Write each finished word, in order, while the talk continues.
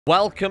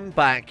Welcome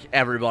back,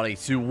 everybody,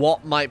 to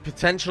what might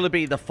potentially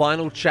be the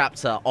final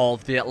chapter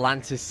of the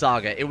Atlantis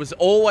saga. It was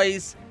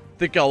always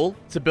the goal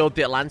to build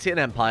the Atlantean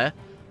Empire,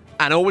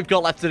 and all we've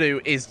got left to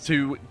do is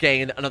to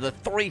gain another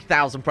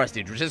 3,000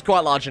 prestige, which is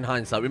quite large in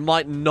hindsight. We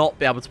might not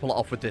be able to pull it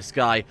off with this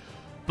guy,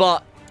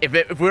 but if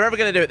we're ever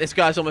going to do it, this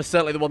guy's almost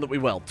certainly the one that we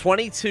will.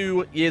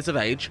 22 years of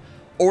age,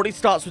 already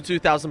starts with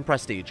 2,000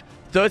 prestige,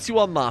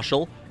 31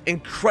 martial,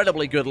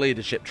 incredibly good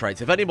leadership traits.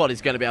 If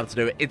anybody's going to be able to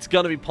do it, it's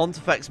going to be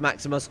Pontifex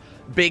Maximus,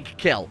 Big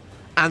Kill.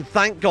 And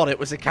thank God it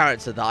was a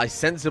character that I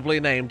sensibly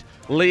named,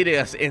 leading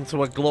us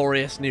into a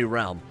glorious new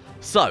realm.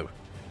 So,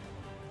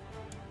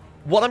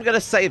 what I'm going to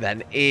say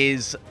then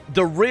is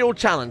the real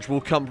challenge will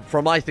come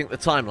from, I think, the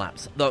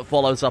time-lapse that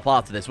follows up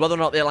after this. Whether or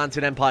not the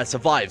Atlantean Empire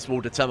survives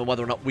will determine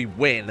whether or not we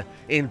win,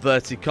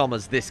 inverted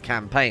commas, this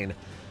campaign.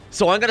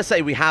 So I'm going to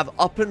say we have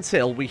up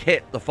until we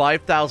hit the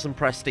 5,000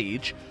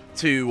 prestige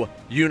to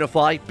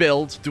unify,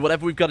 build, do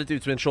whatever we've got to do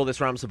to ensure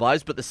this realm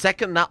survives. But the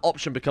second that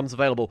option becomes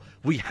available,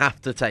 we have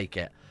to take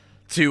it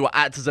to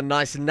act as a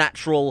nice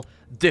natural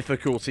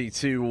difficulty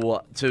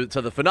to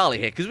the finale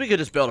here. Because we could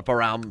just build up a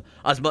realm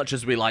as much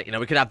as we like. You know,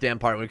 we could have the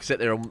Empire and we could sit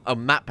there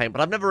and map paint. But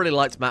I've never really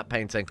liked map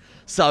painting.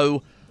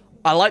 So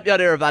I like the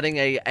idea of adding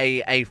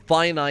a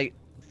finite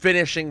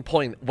finishing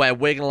point where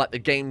we're going to let the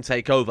game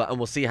take over and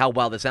we'll see how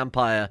well this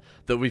empire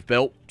that we've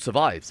built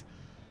survives.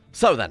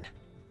 So then,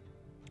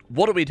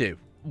 what do we do?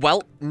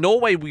 Well,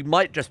 Norway, we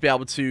might just be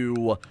able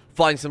to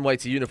find some way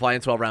to unify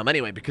into our realm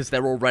anyway, because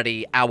they're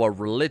already our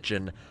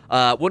religion.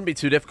 Wouldn't be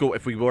too difficult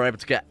if we were able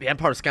to get the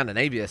Empire of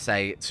Scandinavia,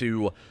 say,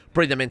 to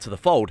bring them into the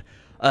fold.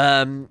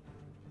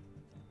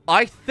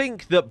 I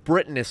think that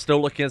Britain is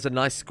still looking as a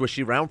nice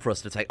squishy realm for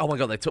us to take. Oh my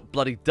god, they took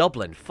bloody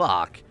Dublin.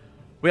 Fuck.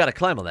 We had a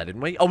claim on there,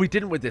 didn't we? Oh, we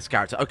didn't with this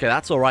character. Okay,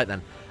 that's alright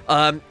then.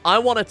 I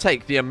want to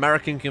take the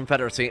American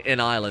Confederacy in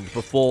Ireland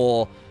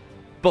before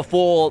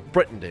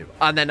Britain do.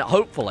 And then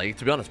hopefully,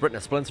 to be honest, Britain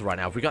is splinter right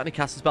now. Have we got any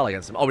Casus Belli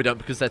against them? Oh, we don't,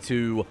 because they're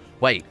too...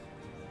 Wait.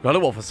 Got a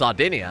war for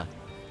Sardinia?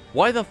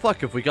 Why the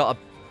fuck have we got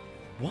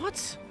a...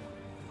 What?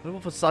 Got a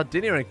war for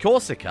Sardinia and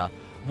Corsica?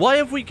 Why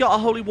have we got a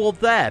holy war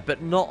there,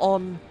 but not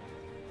on...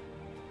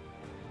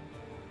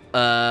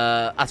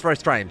 That's very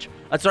strange.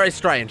 That's very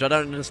strange. I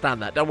don't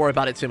understand that. Don't worry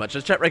about it too much.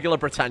 Let's check regular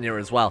Britannia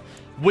as well.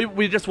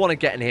 We just want to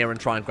get in here and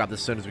try and grab this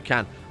as soon as we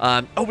can.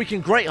 Oh, we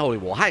can Great Holy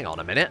War. Hang on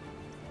a minute.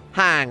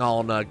 Hang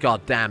on a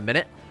goddamn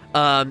minute.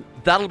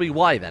 That'll be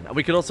why then. And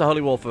we could also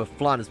Holy War for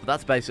Flanders, but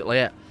that's basically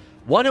it.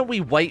 Why don't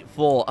we wait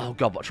for... Oh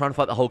god, but trying to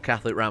fight the whole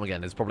Catholic realm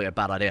again is probably a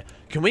bad idea.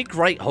 Can we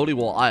Great Holy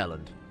War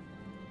Ireland?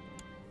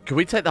 Can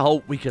we take the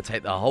whole... We could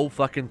take the whole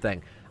fucking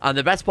thing. And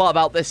the best part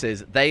about this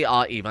is they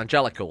are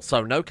evangelical.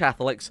 So no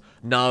Catholics,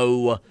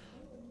 no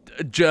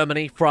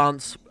Germany,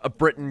 France,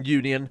 Britain,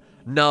 Union,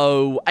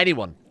 no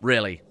anyone,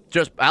 really.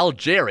 Just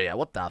Algeria,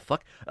 what the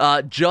fuck?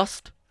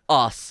 Just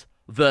us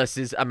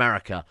versus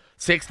America.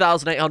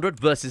 6,800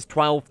 versus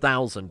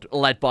 12,000,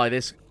 led by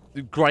this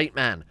great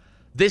man.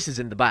 This is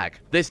in the bag.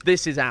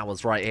 This is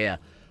ours right here.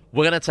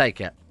 We're going to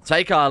take it.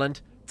 Take Ireland,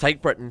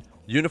 take Britain,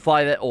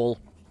 unify it all.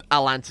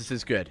 Atlantis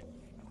is good.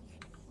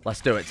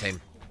 Let's do it,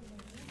 team.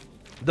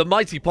 The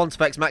mighty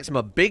Pontifex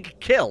Maxima Big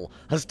Kill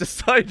has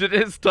decided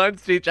it's time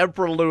to teach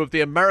Emperor Lou of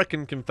the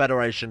American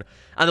Confederation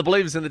and the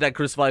believers in the dead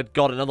crucified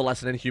God another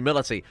lesson in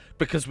humility,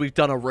 because we've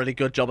done a really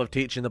good job of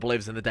teaching the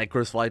believers in the dead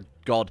crucified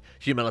God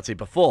humility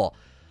before.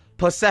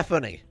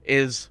 Persephone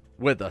is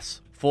with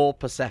us for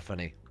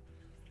Persephone.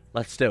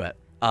 Let's do it.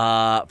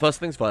 First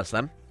things first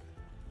then.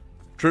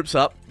 Troops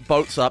up,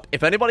 boats up.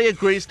 If anybody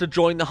agrees to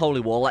join the Holy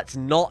War, let's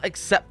not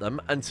accept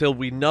them until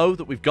we know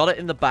that we've got it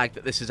in the bag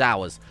that this is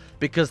ours.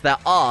 Because there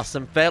are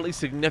some fairly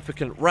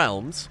significant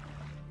realms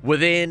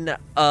within,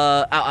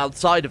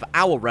 outside of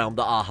our realm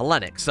that are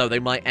Hellenic. So they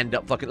might end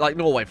up fucking, like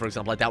Norway, for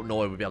example. I doubt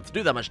Norway would be able to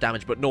do that much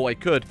damage, but Norway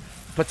could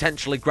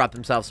potentially grab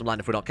themselves some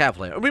land if we're not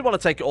careful here. And we want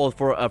to take it all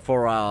for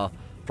our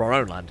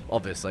own land,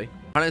 obviously.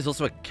 And there's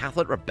also a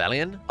Catholic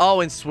rebellion.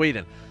 Oh, in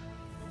Sweden.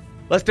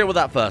 Let's deal with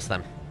that first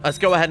then. Let's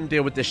go ahead and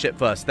deal with this shit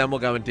first. Then we'll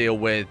go and deal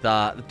with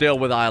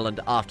Ireland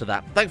after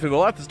that. Thankfully, my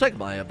wife has taken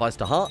my advice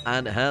to heart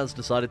and has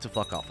decided to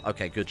fuck off.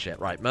 Okay, good shit.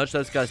 Right, merge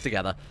those guys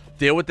together.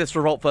 Deal with this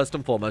revolt first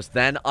and foremost.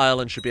 Then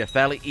Ireland should be a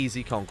fairly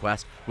easy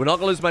conquest. We're not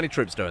going to lose many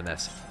troops doing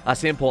this.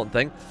 That's the important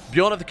thing.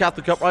 Bjorn of the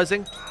Catholic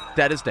Uprising,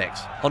 dead as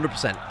dicks.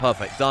 100%.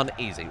 Perfect. Done.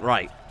 Easy.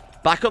 Right.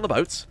 Back on the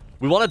boats.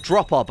 We want to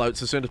drop our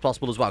boats as soon as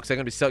possible as well, because they're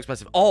going to be so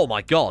expensive. Oh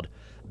my god.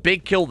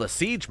 Big Kill the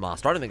Siege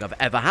Master. I don't think I've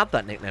ever had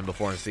that nickname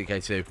before in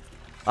CK2.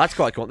 That's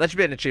quite cool. That should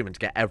be an achievement to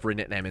get every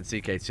nickname in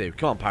CK2.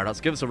 Come on, Paradox.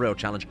 Give us a real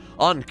challenge.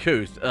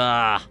 Uncouth.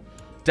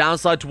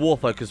 Downside to war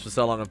focus for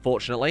so long,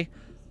 unfortunately.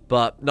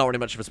 But not really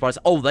much of a surprise.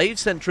 Oh, they've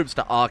sent troops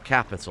to our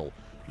capital.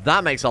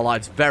 That makes our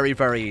lives very,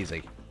 very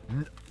easy.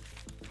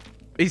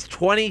 He's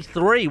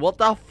 23. What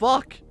the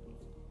fuck?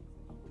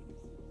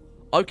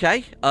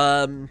 Okay.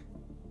 Now,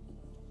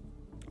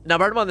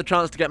 bear in mind the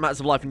chance to get matters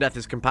of life and death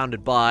is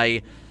compounded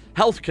by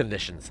health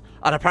conditions.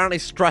 And apparently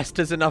stress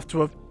is enough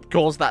to have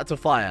caused that to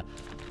fire.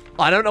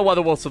 I don't know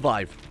whether we'll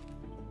survive.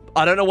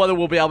 I don't know whether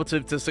we'll be able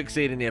to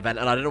succeed in the event,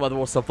 and I don't know whether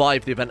we'll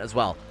survive the event as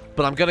well.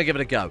 but I'm going to give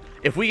it a go.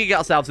 If we could get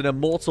ourselves an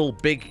immortal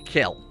big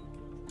kill,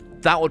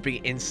 that would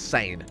be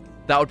insane.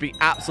 That would be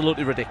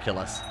absolutely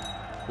ridiculous.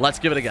 Let's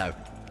give it a go.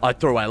 I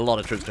threw away a lot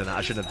of troops doing that.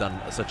 I shouldn't have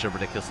done such a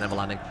ridiculous never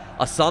landing.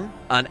 A sun,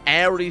 an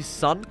Aries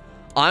sun.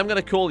 I'm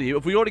going to call you.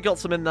 Have we already got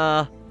some in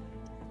there?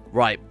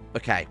 Right.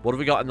 Okay. What have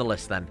we got in the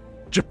list then?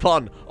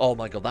 Japan. Oh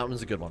my god, that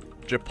one's a good one.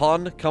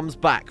 Japan comes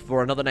back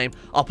for another name.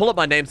 I'll pull up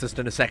my names list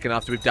in a second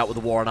after we've dealt with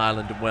the war on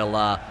Ireland, and we'll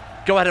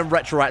go ahead and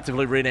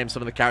retroactively rename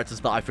some of the characters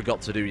that I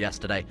forgot to do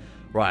yesterday.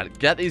 Right,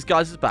 get these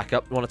guys as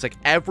backup. We want to take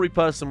every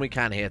person we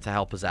can here to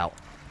help us out.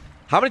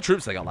 How many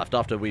troops they got left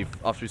after we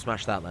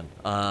smashed that then?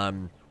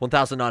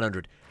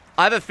 1,900.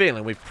 I have a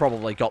feeling we've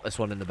probably got this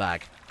one in the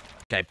bag.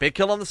 Okay, big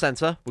kill on the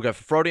center. We'll go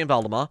for Frody and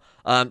Valdemar.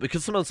 We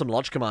could summon some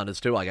lodge commanders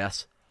too, I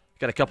guess.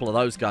 Get a couple of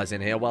those guys in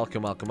here.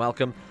 Welcome, welcome,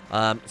 welcome.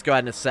 Let's go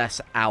ahead and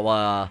assess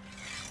our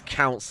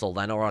council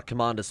then, or our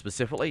commander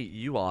specifically.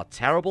 You are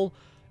terrible.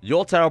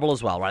 You're terrible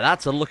as well. Right,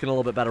 that's looking a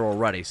little bit better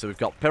already. So we've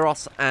got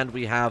Pyros and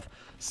we have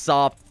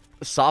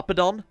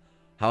Sarpedon.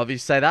 However you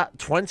say that.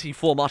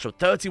 24 martial.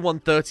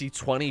 31, 30,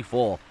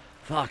 24.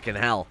 Fucking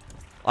hell.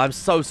 I'm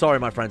so sorry,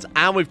 my friends.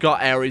 And we've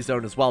got Aries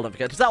Zone as well. Don't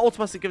forget. Does that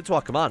automatically give it to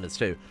our commanders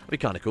too? That'd be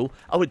kind of cool.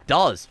 Oh, it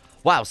does.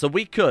 Wow, so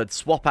we could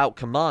swap out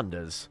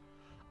commanders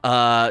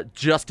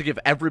just to give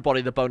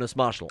everybody the bonus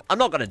martial. I'm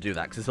not going to do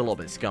that because it's a little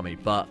bit scummy,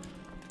 but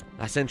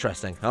that's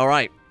interesting. All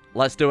right,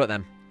 let's do it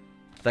then.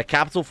 The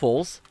capital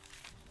falls.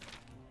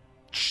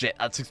 Shit,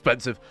 that's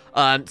expensive.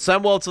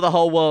 Send world to the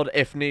whole world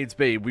if needs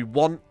be. We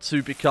want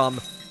to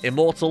become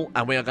immortal,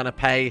 and we are going to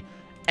pay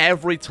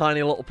every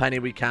tiny little penny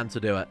we can to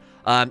do it.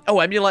 Oh,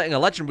 emulating a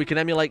legend. We can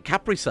emulate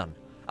Capri-Sun,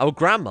 our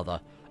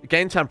grandmother.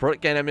 Gain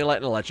temperate, gain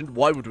emulating a legend.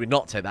 Why would we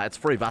not take that? It's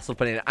free vassal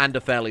opinion and a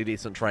fairly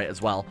decent trait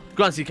as well.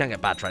 Granted, you can get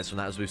bad traits from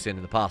that, as we've seen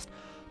in the past.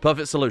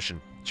 Perfect solution.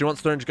 She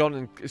wants 300 gold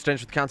in exchange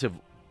for the county of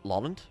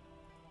Lolland?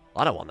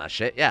 I don't want that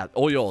shit. Yeah,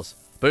 all yours.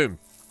 Boom.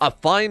 A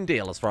fine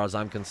deal as far as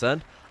I'm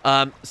concerned.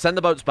 Send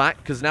the boats back,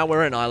 because now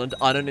we're in Ireland.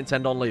 I don't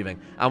intend on leaving.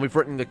 And we've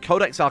written the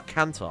Codex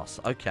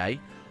Arcantos. Okay.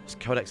 What's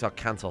Codex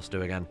Arcantos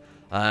do again?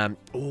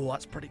 Oh,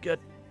 that's pretty good.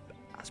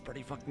 That's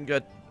pretty fucking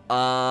good.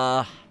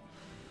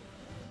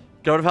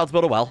 Go to how to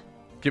build a well.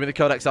 Give me the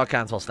Codex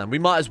Arcantos then. We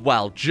might as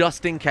well,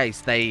 just in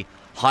case they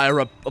hire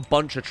a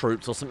bunch of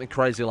troops or something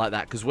crazy like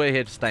that, because we're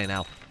here to stay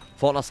now.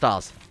 Fort our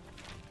stars.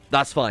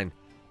 That's fine.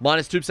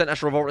 Minus 2%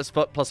 national revolt risk,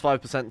 plus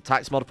 5%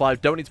 tax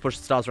modified. Don't need to push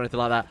the stars or anything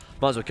like that.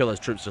 Might as well kill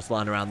those troops just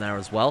lying around there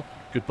as well.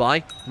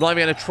 Goodbye. I'm not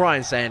even going to try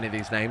and say any of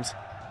these names.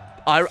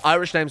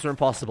 Irish names are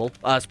impossible,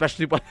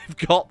 especially when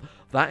they've got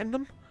that in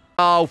them.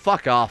 Oh,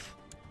 fuck off.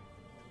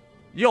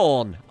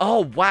 Yawn.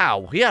 Oh,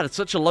 wow. He had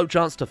such a low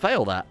chance to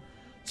fail that.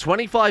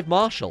 25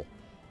 martial.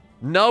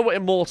 No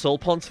immortal,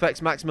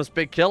 Pontifex Maximus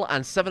big kill,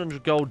 and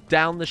 700 gold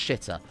down the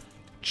shitter.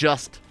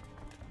 Just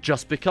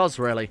because,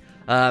 really.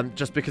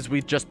 Just because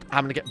we just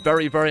happen to get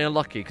very, very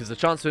unlucky, because the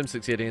chance of him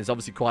succeeding is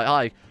obviously quite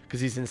high, because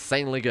he's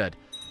insanely good.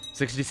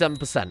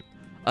 67%. We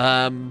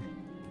haven't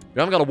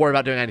got to worry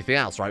about doing anything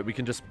else, right? We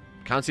can just...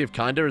 County of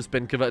Kinda has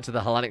been converted to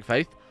the Hellenic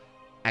faith.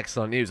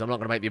 Excellent news. I'm not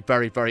going to make the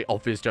very, very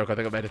obvious joke I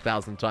think I've made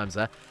 1,000 times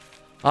there.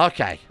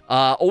 Okay.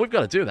 All we've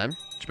got to do then...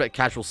 Just a bit of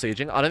casual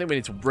sieging. I don't think we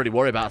need to really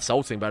worry about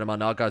assaulting, bear in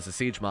mind our guy's a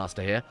siege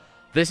master here.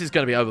 This is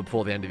going to be over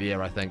before the end of the year,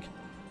 I think.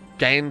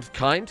 Gained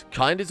Kind.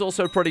 Kind is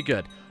also pretty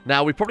good.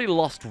 Now, we probably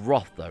lost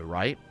Wrath, though,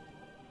 right?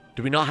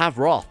 Do we not have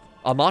Wrath?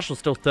 Our marshal's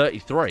still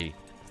 33.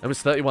 It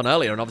was 31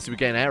 earlier, and obviously we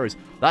gain Ares.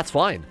 That's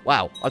fine.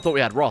 Wow. I thought we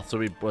had Wrath, so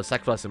we were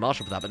sacrificing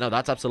marshal for that. But no,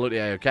 that's absolutely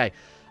a-okay.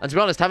 And to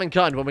be honest, having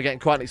Kind when we're getting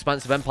quite an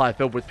expansive empire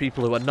filled with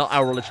people who are not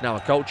our religion, our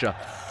culture,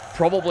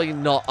 probably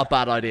not a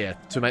bad idea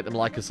to make them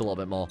like us a little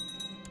bit more.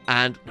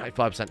 And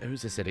 95%.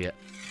 Who's this idiot?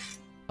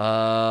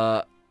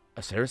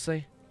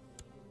 Seriously?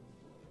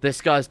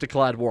 This guy's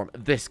declared war.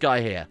 This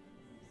guy here.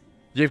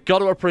 You've got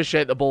to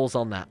appreciate the balls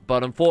on that.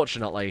 But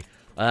unfortunately,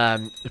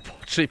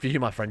 unfortunately for you,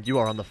 my friend, you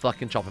are on the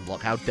fucking chopping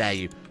block. How dare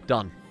you?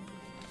 Done.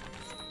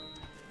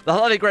 The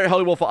Hellenic Great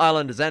Holy War for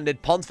Ireland has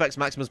ended. Pontifex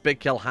Maximus big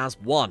kill has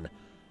won.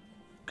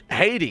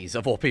 Hades,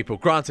 of all people,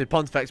 granted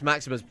Pontifex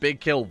Maximus big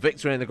kill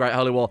victory in the Great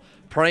Holy War.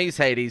 Praise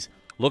Hades.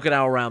 Look at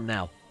our realm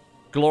now.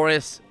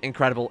 Glorious,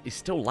 incredible. He's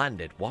still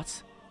landed.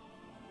 What?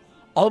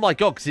 Oh my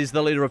god, because he's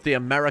the leader of the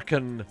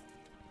American,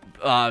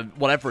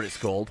 whatever it's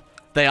called.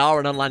 They are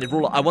an unlanded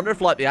ruler. I wonder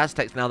if, like the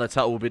Aztecs, now their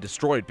title will be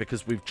destroyed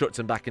because we've chucked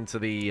him back into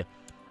the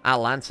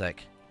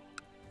Atlantic.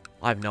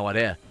 I have no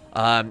idea.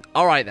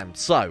 Alright then,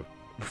 so,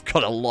 we've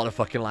got a lot of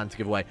fucking land to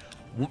give away.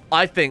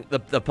 I think the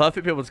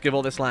perfect people to give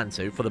all this land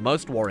to, for the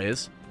most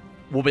warriors,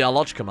 will be our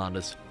lodge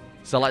commanders.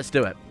 So let's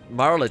do it.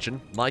 My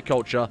religion, my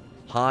culture,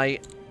 high...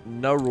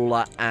 No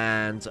ruler,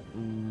 and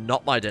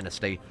not my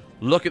dynasty.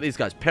 Look at these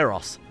guys.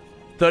 Pyros.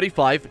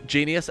 35.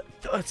 Genius.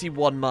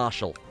 31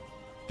 martial.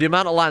 The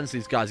amount of lands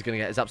these guys are going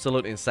to get is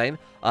absolutely insane.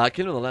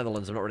 Kingdom of the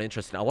Netherlands, I'm not really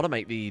interested in. I want to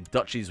make the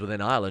duchies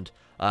within Ireland.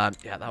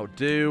 Yeah, that would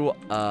do.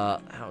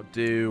 That would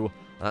do.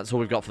 That's all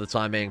we've got for the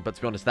time being. But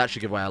to be honest, that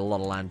should give away a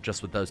lot of land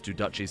just with those two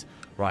duchies.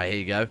 Right, here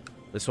you go.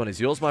 This one is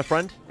yours, my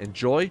friend.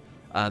 Enjoy.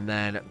 And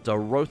then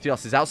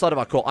Dorotheos is outside of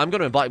our court. I'm going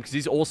to invite him because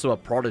he's also a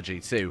prodigy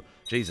too.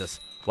 Jesus.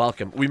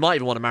 Welcome. We might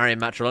even want to marry him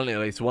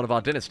matrimonially to one of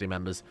our dynasty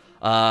members.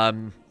 That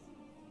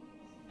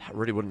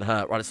really wouldn't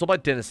hurt. Right, let's sort by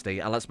dynasty,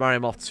 and let's marry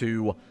him off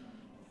to,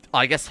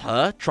 I guess,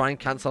 her. Try and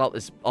cancel out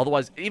this.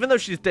 Otherwise, even though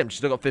she's dim, she's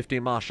still got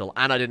 15 martial,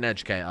 and I didn't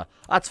educate her.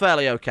 That's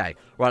fairly okay.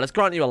 Right, let's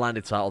grant you a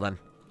landed title then.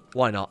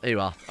 Why not? Here you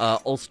are.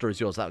 Ulster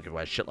is yours. That'll give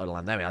away a shitload of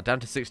land. There we are.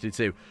 Down to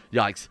 62.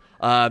 Yikes.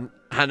 And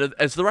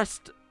as the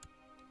rest...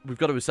 We've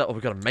got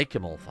to make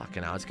them all.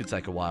 Fucking hell, it's going to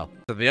take a while.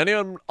 So the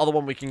only other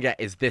one we can get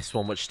is this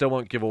one, which still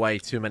won't give away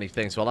too many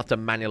things. So I'll have to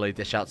manually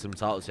dish out some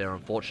titles here,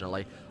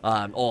 unfortunately.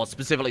 Or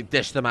specifically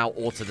dish them out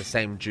all to the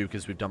same duke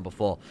as we've done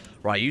before.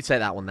 Right, you take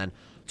that one then.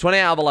 20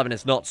 out of 11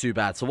 is not too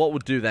bad. So what we'll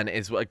do then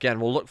is,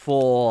 again, we'll look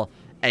for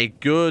a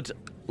good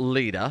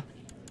leader.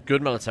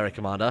 Good military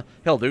commander.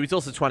 He'll do. He's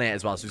also 28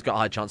 as well, so he's got a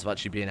high chance of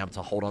actually being able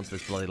to hold on to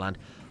this bloody land.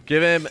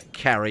 Give him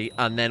Kerry,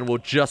 and then we'll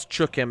just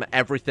chuck him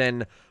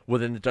everything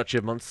within the Duchy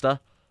of Munster.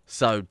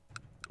 So,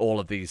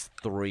 all of these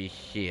 3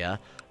 here.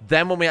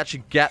 Then when we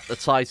actually get the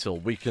title,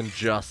 we can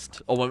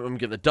just... Or when we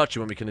get the duchy,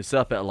 when we can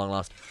usurp it at long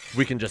last,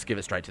 we can just give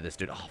it straight to this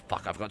dude. Oh,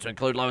 fuck, I forgot to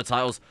include lower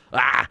titles.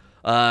 Ah!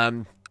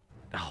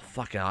 Oh,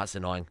 fucking hell, that's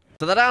annoying.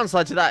 So the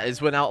downside to that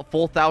is we're now at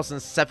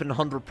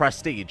 4,700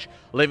 prestige,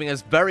 leaving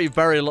us very,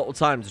 very little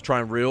time to try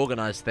and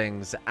reorganize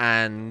things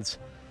and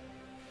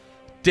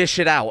dish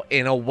it out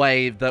in a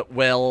way that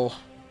will...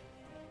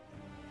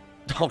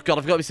 Oh, God,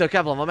 I've got to be so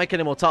careful. If I make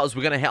any more titles,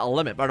 we're going to hit our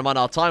limit. Bear in mind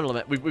our time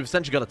limit. We've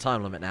essentially got a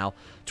time limit now.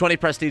 20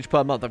 prestige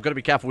per month. I've got to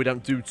be careful we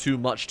don't do too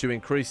much to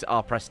increase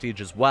our prestige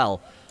as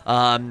well.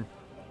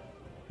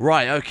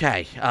 Right,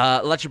 okay.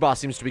 Ledger Bar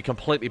seems to be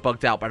completely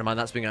bugged out. Bear in mind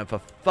that's been going for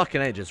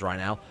fucking ages right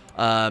now.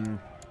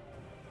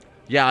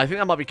 Yeah, I think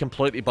that might be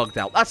completely bugged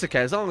out. That's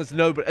okay. As long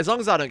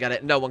as I don't get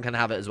it, no one can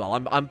have it as well.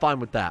 I'm fine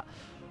with that.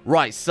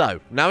 Right, so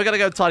now we're going to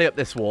go tidy up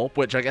this war,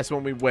 which I guess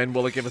when we win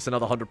will give us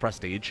another 100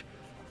 prestige.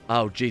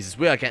 Oh, Jesus.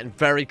 We are getting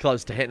very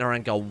close to hitting our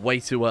end goal way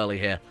too early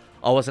here.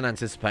 I wasn't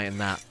anticipating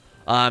that.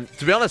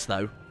 To be honest,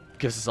 though,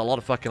 gives us a lot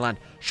of fucking land.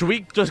 Should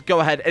we just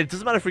go ahead? It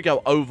doesn't matter if we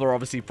go over,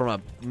 obviously, from a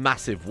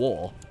massive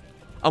war.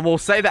 And we'll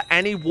say that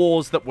any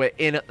wars that we're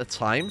in at the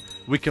time,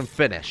 we can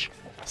finish.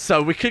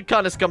 So we could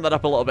kind of scum that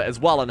up a little bit as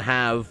well and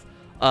have...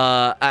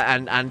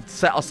 and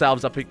set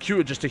ourselves up,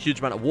 queue just a huge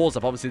amount of wars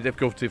up. Obviously, the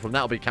difficulty from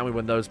that will be, can we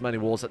win those many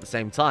wars at the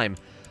same time?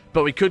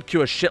 But we could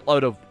queue a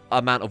shitload of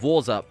amount of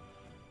wars up.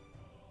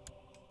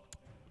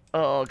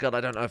 Oh, God,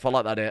 I don't know if I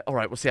like that here. All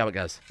right, we'll see how it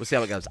goes. We'll see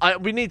how it goes.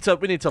 We need to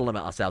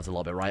limit ourselves a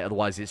little bit, right?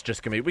 Otherwise, it's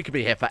just going to be... We could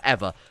be here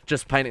forever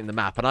just painting the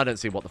map, and I don't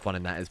see what the fun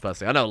in that is,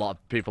 personally. I know a lot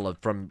of people, have,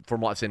 from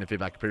what I've seen in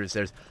feedback of previous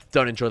series,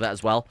 don't enjoy that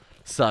as well.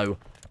 So,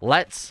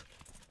 let's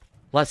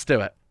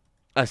do it.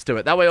 Let's do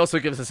it. That way also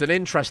gives us an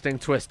interesting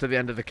twist to the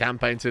end of the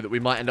campaign, too, that we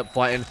might end up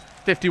fighting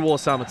 50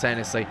 wars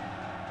simultaneously.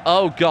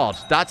 Oh, God.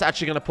 That's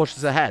actually going to push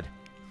us ahead.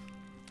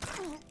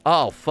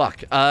 Oh,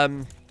 fuck.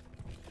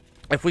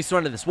 If we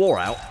surrender this war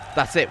out,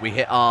 that's it. We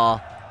hit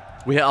our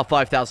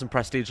 5,000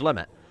 prestige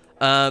limit.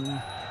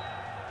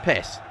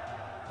 Piss.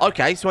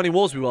 Okay, so any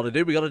wars we want to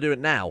do, we got to do it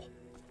now.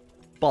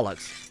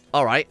 Bollocks.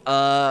 All right.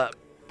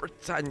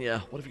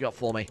 Britannia. What have you got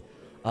for me?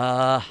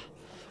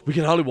 We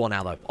can holy war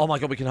now, though. Oh, my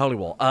God, we can holy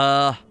war.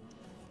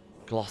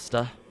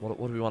 Gloucester. What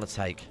do we want to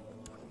take?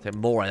 Take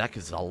Moray. That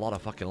gives us a lot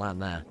of fucking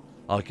land there.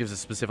 Oh, it gives us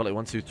specifically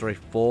 1, 2, 3,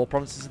 4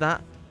 provinces of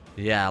that?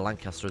 Yeah,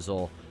 Lancaster is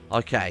all.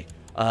 Okay.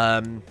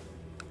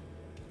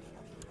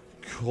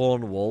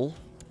 Cornwall.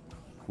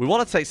 We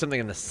want to take something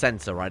in the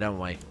centre, right, don't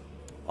we?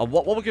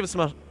 What will give us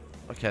some...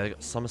 Okay, they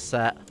got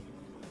Somerset.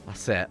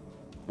 That's it.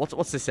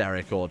 What's this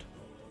area called?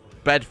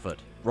 Bedford.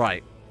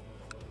 Right.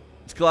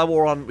 Let's declare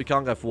war on... We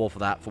can't go for war for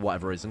that, for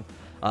whatever reason.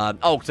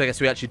 Oh, because I guess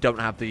we actually don't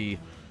have the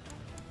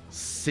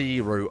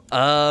sea route.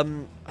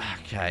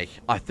 Okay.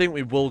 I think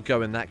we will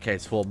go in that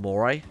case for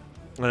Moray.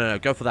 No,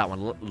 go for that one.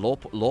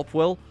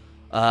 Lorpwil.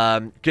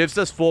 Gives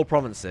us 4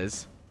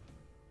 provinces.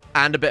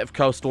 And a bit of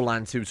coastal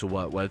land, too, to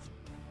work with.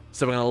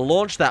 So we're going to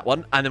launch that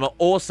one. And then we're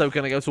also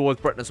going to go towards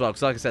Britain as well.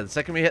 Because like I said, the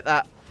second we hit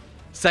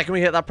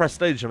that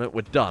prestige limit,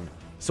 we're done.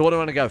 So what do we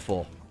want to go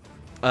for?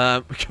 We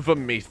go for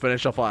Meath,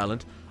 finish off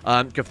Ireland.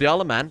 Go for the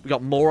Isle of Man. We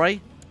got Moray.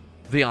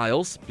 The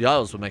Isles. The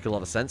Isles would make a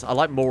lot of sense. I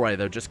like Moray,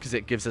 though, just because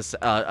it gives us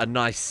a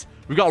nice...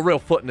 We've got a real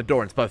foot in the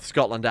door into both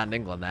Scotland and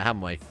England there,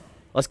 haven't we?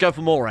 Let's go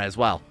for Moray as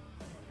well.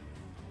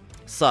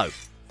 So,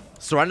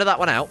 surrender that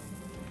one out.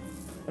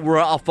 We're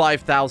at our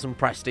 5,000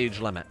 prestige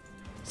limit.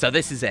 So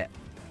this is it.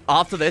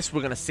 After this,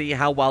 we're going to see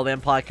how well the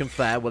Empire can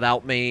fare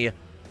without me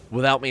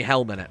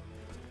helming it.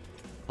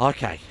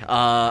 Okay.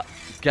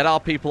 Get our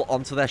people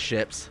onto their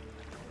ships.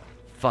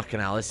 Fucking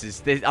hell,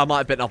 this I might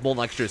have bitten off more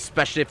than I could chew,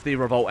 especially if the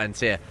revolt ends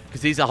here.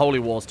 Because these are holy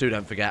wars too,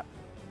 don't forget.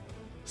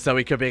 So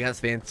we could be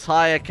against the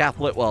entire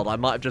Catholic world. I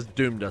might have just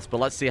doomed us, but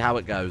let's see how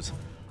it goes.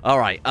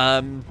 Alright,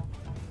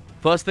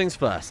 first things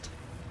first.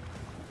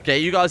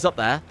 Get you guys up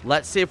there.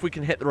 Let's see if we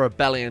can hit the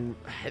rebellion.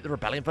 Hit the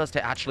rebellion first?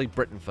 Hit actually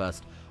Britain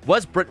first.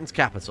 Where's Britain's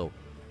capital?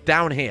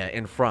 Down here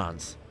in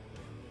France.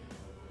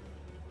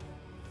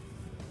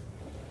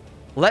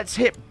 Let's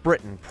hit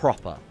Britain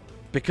proper.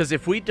 Because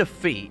if we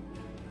defeat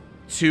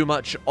too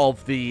much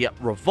of the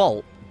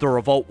revolt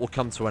will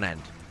come to an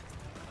end.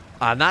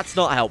 And that's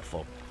not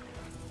helpful.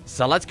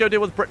 So let's go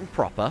deal with Britain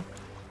proper.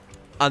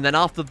 And then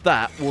after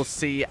that, we'll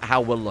see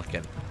how we're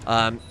looking.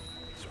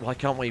 Why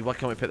can't we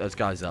pick those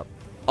guys up?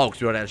 Oh,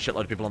 because we already had a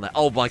shitload of people on there.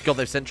 Oh my god,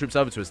 they've sent troops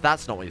over to us.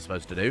 That's not what you're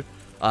supposed to do.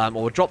 Or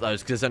we'll drop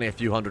those, because there's only a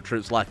few hundred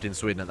troops left in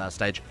Sweden at that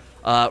stage.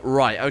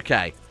 Right,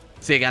 okay.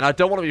 See, again, I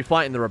don't want to be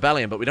fighting the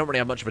rebellion, but we don't really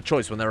have much of a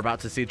choice when they're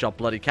about to siege our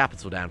bloody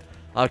capital down.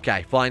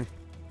 Okay, fine.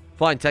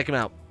 Fine, take them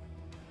out.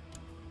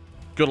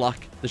 Good luck.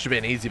 This should be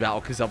an easy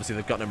battle, because obviously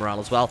they've got no morale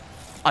as well.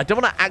 I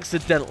don't want to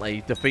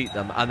accidentally defeat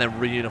them and then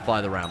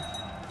reunify the realm.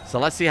 So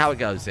let's see how it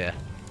goes here.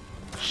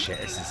 Shit,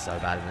 this is so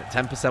bad, isn't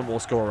it? 10% war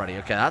score already.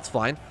 Okay, that's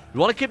fine. We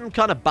want to keep them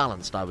kind of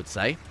balanced, I would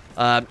say.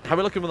 How are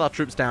we looking with our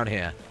troops down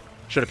here?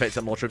 Should have picked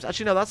up more troops.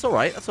 Actually, no, that's all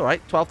right. That's all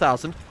right.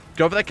 12,000.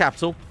 Go for their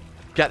capital.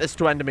 Get this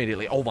to end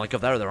immediately. Oh, my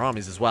God, there are their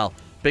armies as well.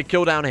 Big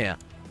kill down here.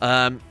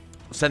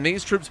 Send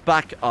these troops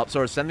back up.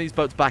 Sorry, send these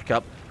boats back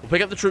up. We'll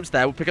pick up the troops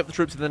there. We'll pick up the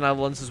troops in the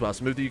Netherlands as well.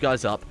 So move you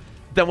guys up.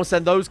 Then we'll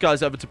send those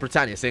guys over to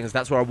Britannia, seeing as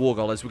that's where our war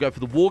goal is. We'll go for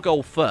the war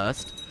goal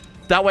first.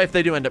 That way, if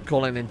they do end up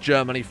calling in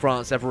Germany,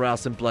 France, everywhere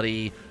else, and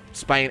bloody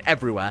Spain,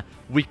 everywhere,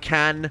 we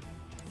can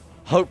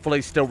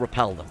hopefully still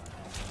repel them.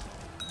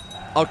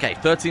 Okay,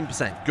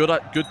 13%.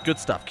 Good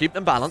stuff. Keep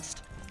them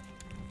balanced.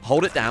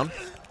 Hold it down.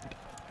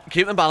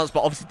 Keep them balanced,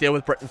 but obviously deal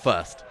with Britain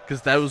first,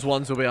 because those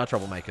ones will be our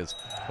troublemakers.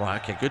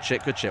 Right, okay, good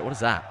shit, good shit. What is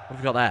that? What have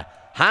we got there?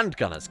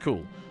 Handgunners,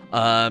 cool.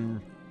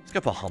 Let's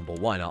go for humble.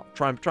 Why not?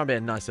 Try and be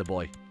a nicer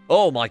boy.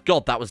 Oh my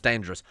god, that was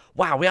dangerous.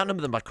 Wow, we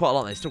outnumbered them by quite a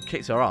lot. They still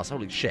kicked our ass.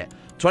 Holy shit.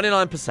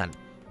 29%.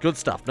 Good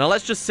stuff. Now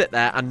let's just sit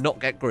there and not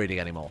get greedy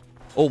anymore.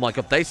 Oh my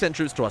god, they sent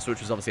troops to us,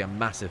 which was obviously a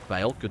massive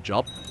fail. Good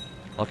job.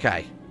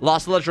 Okay.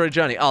 Last legendary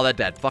journey. Oh, they're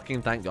dead.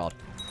 Fucking thank god.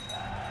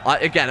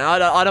 I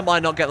don't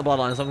mind not getting the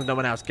bloodline as long as no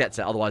one else gets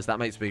it. Otherwise, that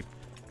makes me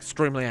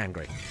extremely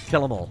angry.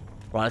 Kill them all.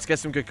 Right, let's get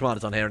some good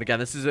commanders on here. And again,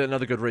 this is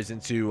another good reason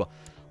to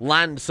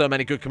land so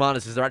many good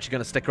commanders, is they're actually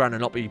going to stick around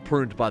and not be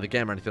pruned by the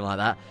game or anything like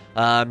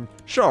that.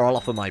 Sure, I'll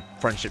offer my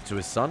friendship to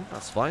his son.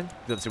 That's fine.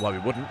 Don't see why we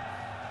wouldn't.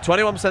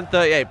 21%,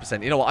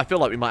 38%. You know what? I feel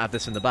like we might have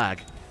this in the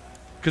bag.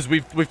 Because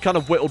we've kind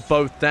of whittled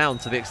both down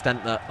to the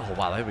extent that... Oh,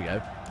 wow, there we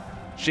go.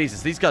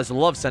 Jesus, these guys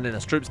love sending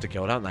us troops to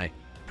kill, don't they?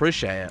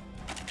 Appreciate it.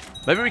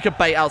 Maybe we could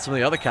bait out some of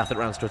the other Catholic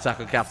rounds to attack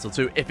our capital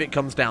too, if it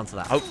comes down to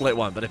that. Hopefully it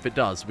won't, but if it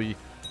does, we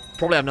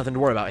probably have nothing to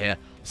worry about here.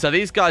 So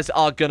these guys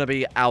are going to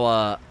be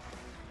our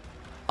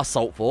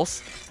assault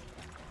force.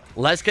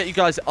 Let's get you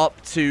guys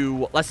up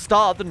to... Let's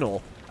start at the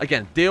north.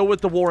 Again, deal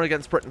with the war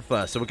against Britain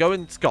first. So we're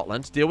going to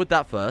Scotland. Deal with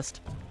that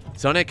first.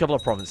 It's only a couple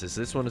of provinces,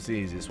 so this one is the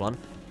easiest one.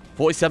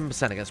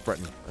 47% against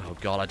Britain. Oh,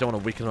 God, I don't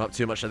want to weaken them up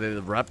too much so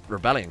the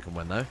rebellion can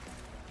win, though.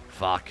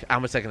 Fuck.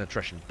 And we're taking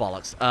attrition.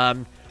 Bollocks.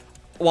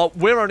 Well,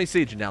 we're only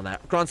sieging down there.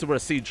 Granted, we're a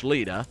siege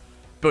leader,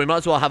 but we might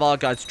as well have our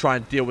guys try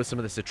and deal with some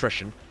of this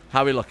attrition.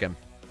 How are we looking?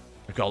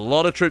 We've got a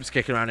lot of troops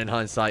kicking around in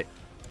hindsight.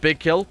 Big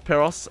kill,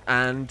 Pyros,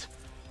 and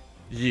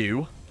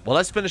you. Well,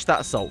 let's finish that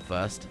assault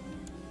first.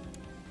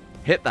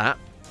 Hit that.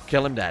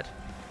 Kill him dead.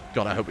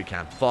 God, I hope we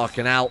can.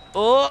 Fucking hell.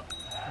 Oh,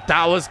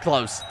 that was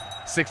close.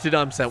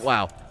 69%.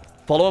 Wow.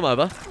 Follow him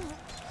over.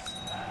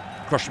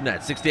 Crush him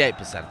dead.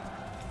 68%.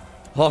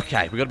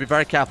 Okay, we've got to be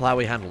very careful how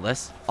we handle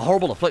this. A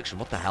horrible affliction.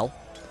 What the hell?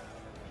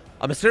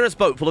 A mysterious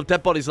boat full of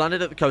dead bodies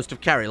landed at the coast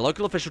of Kerry. A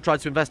local official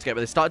tried to investigate,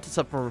 but they started to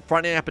suffer from a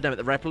frightening epidemic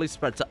that rapidly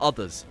spread to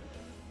others.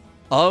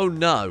 Oh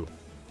no.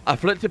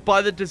 Afflicted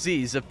by the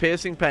disease of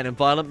piercing pain and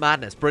violent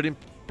madness, bleeding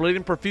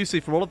profusely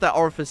from all of their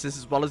orifices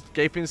as well as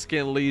gaping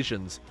skin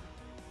lesions.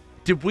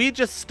 Did we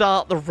just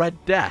start the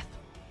Red Death?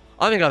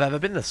 I don't think I've ever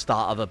been the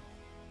start of a...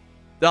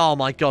 Oh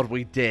my god,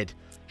 we did.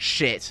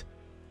 Shit.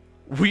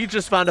 We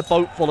just found a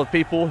boat full of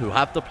people who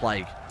have the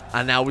plague,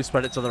 and now we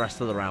spread it to the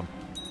rest of the realm.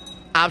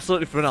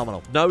 Absolutely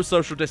phenomenal. No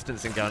social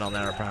distancing going on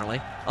there,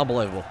 apparently.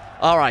 Unbelievable.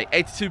 Alright,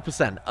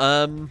 82%.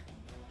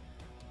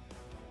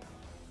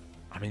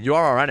 I mean, you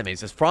are our enemies.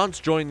 Has France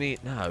joined the...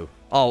 No.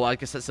 Oh, I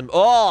guess that's some...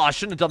 Oh, I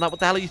shouldn't have done that. What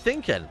the hell are you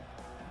thinking?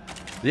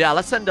 Yeah,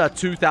 let's send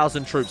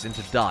 2,000 troops in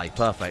to die.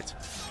 Perfect.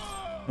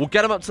 We'll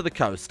get them up to the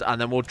coast, and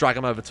then we'll drag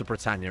them over to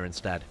Britannia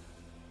instead.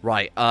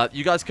 Right,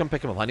 you guys come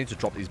pick them up. I need to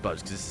drop these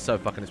boats, because this is so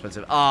fucking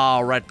expensive. Oh,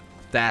 Red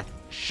Death.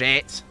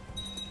 Shit.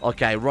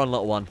 Okay, run,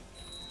 little one.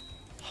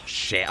 Oh,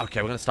 shit.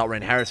 Okay, we're going to start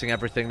re-inheriting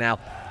everything now.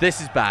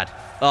 This is bad.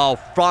 Oh,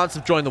 France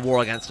have joined the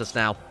war against us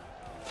now.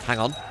 Hang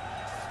on.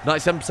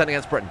 97%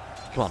 against Britain.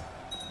 Come on.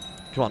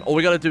 Come on. All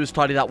we got to do is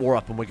tidy that war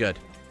up, and we're good.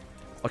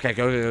 Okay,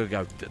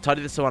 go.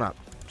 Tidy this one up.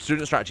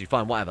 Student strategy.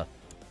 Fine, whatever.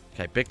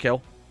 Okay, big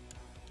kill.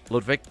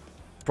 Ludwig.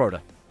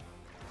 Froda.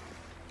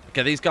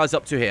 Okay, these guys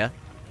up to here.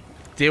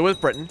 Deal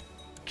with Britain.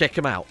 Kick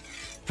them out.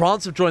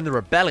 France have joined the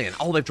rebellion.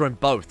 Oh, they've joined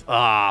both.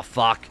 Ah,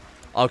 fuck.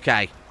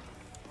 Okay.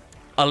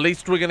 At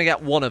least we're going to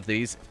get one of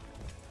these.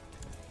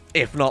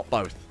 If not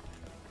both.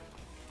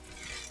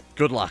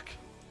 Good luck.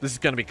 This is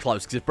going to be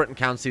close. Because if Britain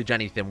can't siege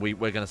anything, we're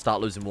going to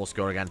start losing war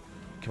score again.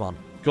 Come on.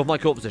 Go with my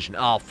court position.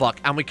 Oh, fuck.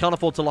 And we can't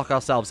afford to lock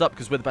ourselves up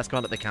because we're the best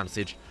commander they can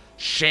siege.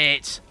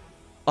 Shit.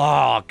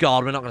 Oh,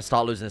 God, we're not going to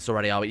start losing this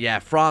already, are we? Yeah,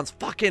 France.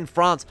 Fucking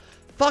France.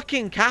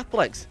 Fucking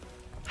Catholics.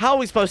 How are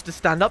we supposed to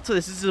stand up to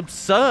this? This is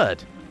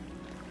absurd.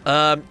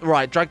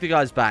 Right, drag the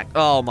guys back.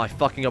 Oh, my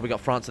fucking God, we got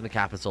France in the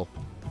capital.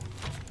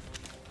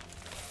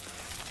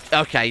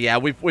 Okay, yeah,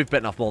 we've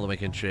bitten off more than we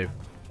can chew.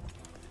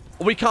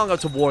 We can't go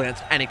to war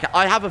against any...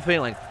 I have a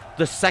feeling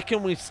the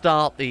second we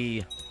start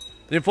the...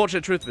 The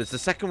unfortunate truth of it is, the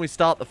second we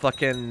start the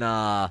fucking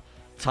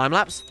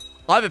time-lapse,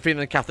 I have a feeling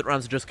the Catholic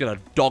rounds are just going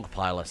to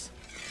dogpile us.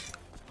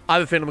 I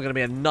have a feeling we're going to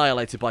be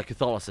annihilated by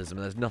Catholicism,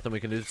 and there's nothing we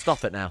can do to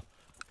stop it now.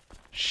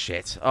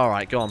 Shit.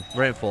 Alright, go on.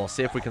 Reinforce.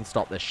 See if we can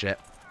stop this shit.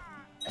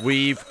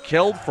 We've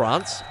killed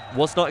France.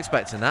 Was not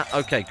expecting that.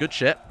 Okay, good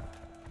shit.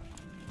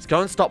 Let's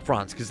go and stop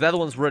France, because they're the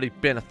ones really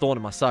being a thorn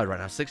in my side right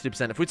now.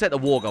 60%. If we take the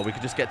war goal, we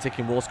could just get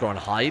ticking war score and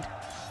hide.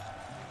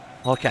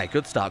 Okay,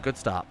 good start, good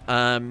start.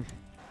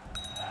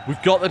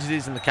 We've got the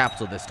disease in the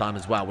capital this time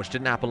as well, which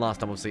didn't happen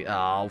last time. We'll see.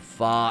 Oh,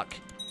 fuck.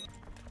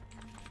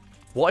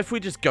 What if we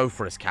just go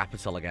for his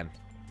capital again?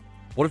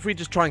 What if we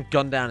just try and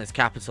gun down his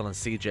capital and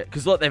siege it?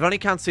 Because, look, they've only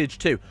counted siege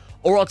 2.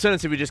 Or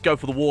alternatively, we just go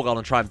for the war goal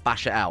and try and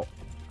bash it out.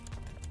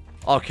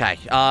 Okay.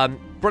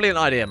 Brilliant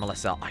idea,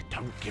 Melissa. I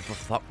don't give a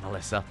fuck,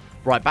 Melissa.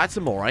 Right, back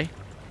to Moray.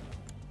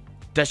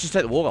 Let's just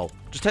take the war goal.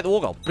 Just take the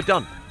war goal. We're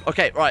done.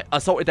 Okay, right.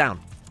 Assault it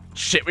down.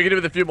 Shit, we can do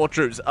with a few more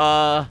troops.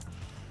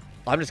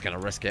 I'm just going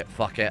to risk it.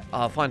 Fuck it.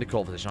 I'll find a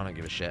core position. I don't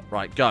give a shit.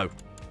 Right, go.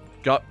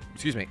 Go.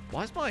 Excuse me.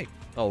 Why is my...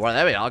 Oh, right,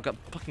 there we are. I've got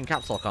fucking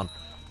caps lock on.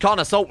 Can't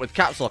assault with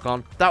caps lock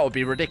on. That would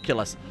be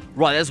ridiculous.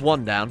 Right, there's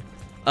one down.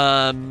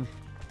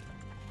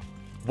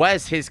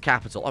 Where's his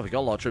capital? Oh, we got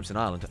a lot of troops in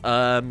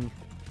Ireland.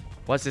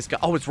 Where's this guy?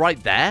 Oh, it's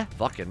right there?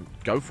 Fucking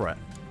go for it.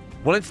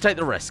 Willing to take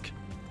the risk.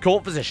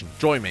 Court position.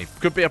 Join me.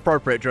 Could be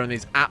appropriate during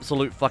these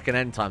absolute fucking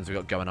end times we've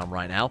got going on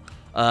right now.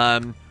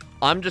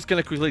 I'm just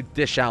going to quickly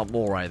dish out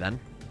Moray then.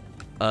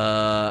 Who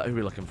are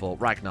we looking for?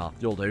 Ragnar.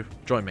 You'll do.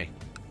 Join me.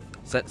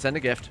 Send a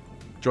gift.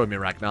 Join me,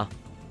 Ragnar.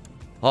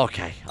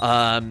 Okay.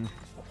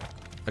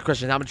 The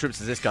question is, how many troops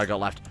has this guy got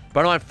left?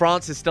 But anyway,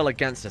 France is still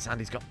against us, and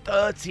he's got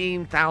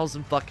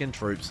 13,000 fucking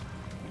troops.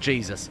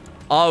 Jesus.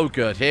 Oh,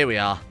 good. Here we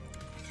are.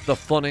 The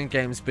fun and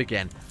games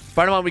begin.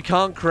 Bear in mind, we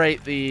can't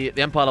create the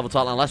Empire level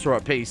title unless we're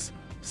at peace.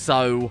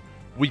 So,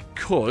 we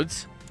could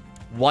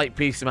white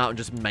peace him out and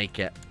just make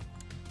it.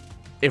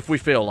 If we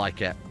feel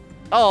like it.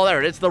 Oh,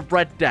 there it is. The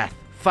Red Death.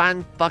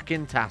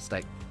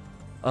 Fan-fucking-tastic.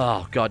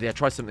 Oh, God, yeah.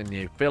 Try something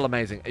new. Feel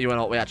amazing. You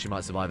know what? We actually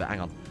might survive it.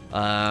 Hang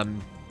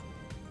on.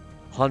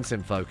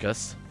 Hunting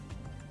focus.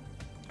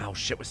 Oh,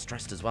 shit. We're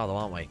stressed as well, though,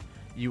 aren't we?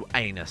 You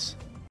anus.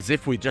 As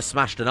if we just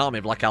smashed an army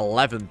of like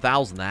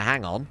 11,000 there.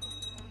 Hang on.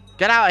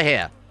 Get out of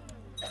here.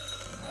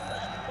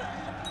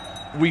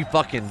 We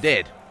fucking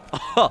did.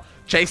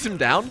 Chase him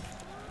down.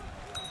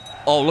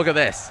 Oh, look at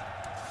this.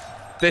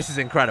 This is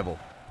incredible.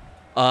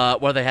 Where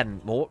are they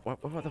heading?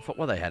 Where the fuck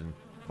were they heading?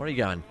 Where are you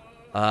going?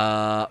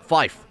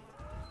 Fife.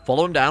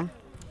 Follow him down.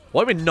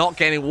 Why are we not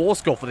gaining war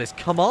score for this?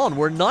 Come on,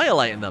 we're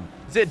annihilating them.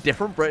 Is it a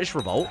different British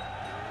revolt?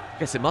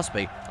 Guess it must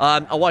be.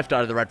 A wife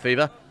died of the red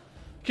fever.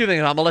 Keep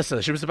thinking about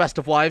Melissa. She was the best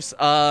of wives.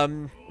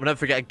 We'll never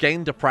forget,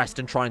 again depressed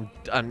and try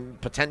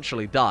and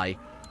potentially die.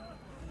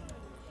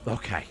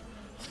 Okay.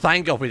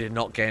 Thank God we did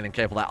not gain in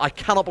capable that. I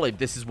cannot believe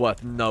this is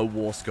worth no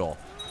war score.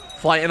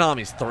 Fighting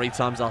armies 3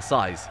 times our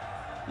size.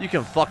 You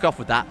can fuck off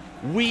with that.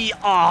 We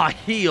are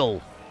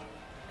heel.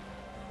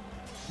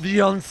 The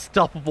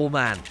unstoppable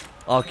man.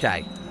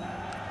 Okay.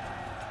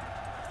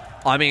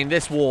 I mean,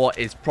 this war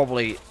is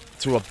probably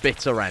to a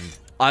bitter end.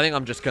 I think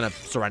I'm just going to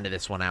surrender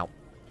this one out.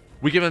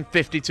 We give him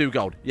 52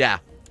 gold. Yeah.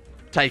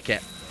 Take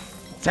it.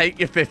 Take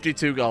your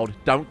 52 gold.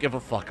 Don't give a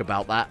fuck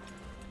about that.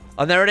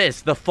 And there it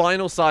is. The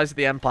final size of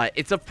the empire.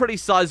 It's a pretty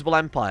sizable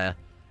empire.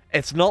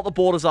 It's not the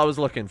borders I was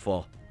looking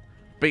for.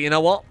 But you know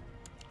what?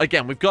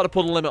 Again, we've got to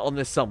put a limit on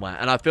this somewhere.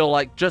 And I feel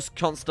like just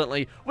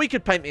constantly... We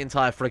could paint the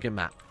entire friggin'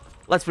 map.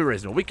 Let's be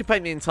reasonable. We could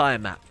paint the entire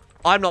map.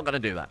 I'm not going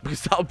to do that.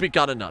 Because that would be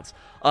kind of nuts.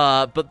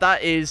 But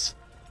that is...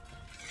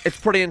 It's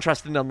pretty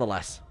interesting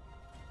nonetheless.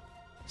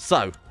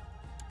 So...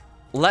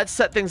 Let's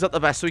set things up the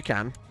best we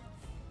can.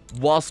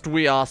 Whilst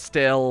we are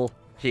still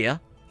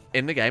here.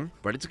 In the game.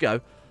 Ready to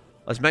go.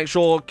 Let's make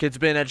sure kids are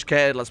being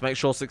educated. Let's make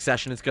sure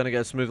succession is going to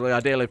go smoothly.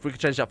 Ideally, if we could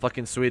change that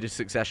fucking Swedish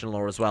succession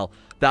law as well,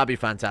 that'd be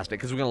fantastic,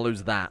 because we're going to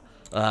lose that.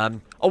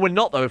 Oh, we're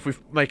not, though, if we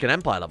make an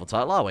Empire level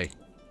title, are we?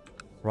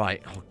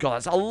 Right. Oh, God,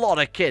 that's a lot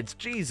of kids.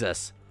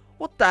 Jesus.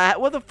 What the heck?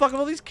 Where the fuck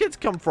have all these kids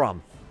come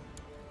from?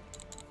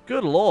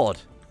 Good Lord.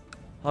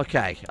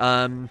 Okay.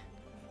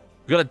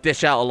 We've got to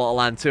dish out a lot of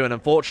land, too, and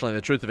unfortunately,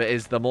 the truth of it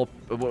is, the more...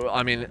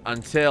 I mean,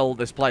 until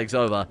this plague's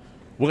over,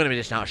 we're going to be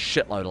dishing out a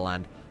shitload of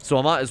land. So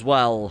I might as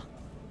well...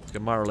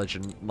 My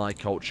religion, my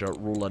culture,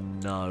 ruler,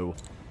 no.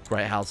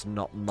 Great house,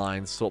 not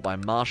mine. Sort by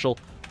Marshall.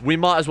 We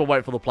might as well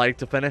wait for the plague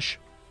to finish.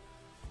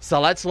 So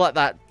let's let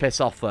that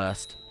piss off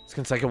first. It's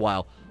going to take a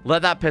while.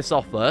 Let that piss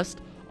off first.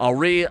 I'll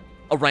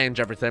rearrange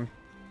everything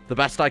the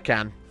best I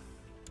can.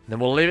 Then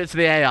we'll leave it to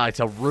the AI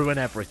to ruin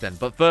everything.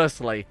 But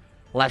firstly,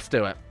 let's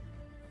do it.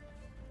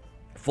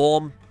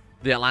 Form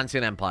the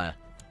Atlantean Empire.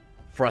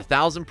 For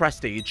 1,000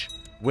 prestige,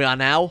 we are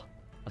now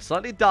A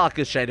slightly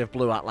darker shade of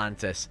blue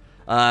Atlantis.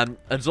 And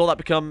does all that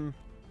become...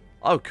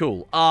 Oh,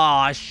 cool.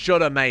 Ah, I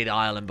should have made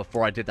Ireland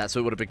before I did that, so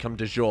it would have become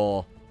de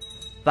jure.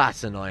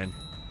 That's annoying.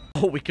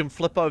 Oh, we can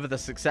flip over the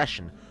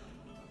succession.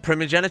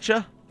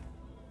 Primogeniture?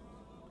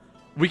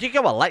 We could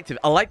go elective.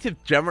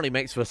 Elective generally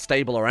makes for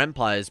stabler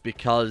empires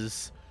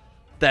because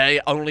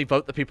they only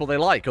vote the people they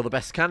like or the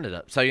best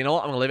candidate. So, you know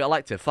what? I'm going to leave it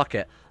elective. Fuck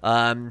it.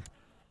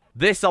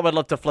 This I would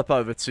love to flip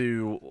over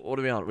to... What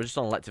are we on? We're just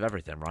on elective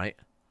everything, right?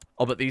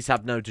 Oh, but these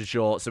have no de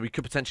jure, so we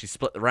could potentially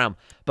split the realm.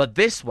 But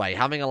this way,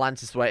 having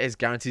Atlantis the way it is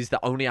guarantees that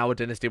only our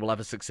dynasty will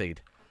ever succeed.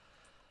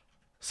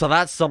 So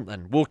that's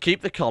something. We'll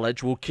keep the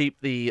college, we'll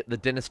keep the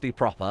dynasty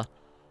proper.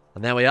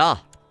 And there we are.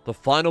 The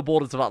final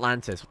borders of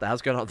Atlantis. What the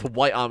hell's going on? The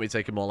White Army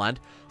taking more land.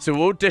 So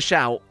we'll dish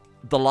out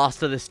the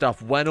last of this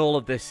stuff when all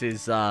of this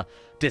is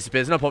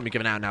disappears. No point in me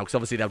giving out now, because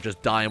obviously they'll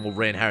just die and we'll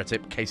re-inherit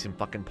it. Case in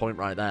fucking point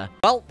right there.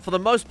 Well, for the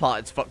most part,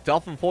 it's fucked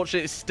off.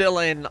 Unfortunately, it's still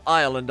in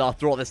Ireland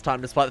after all this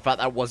time, despite the fact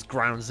that was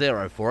ground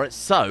zero for it.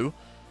 So,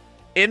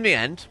 in the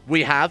end,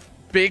 we have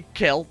Big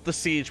Kill, the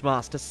Siege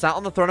Master, sat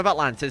on the throne of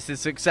Atlantis. His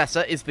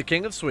successor is the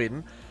King of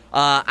Sweden,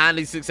 and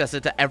his successor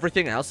to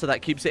everything else, so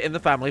that keeps it in the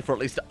family for at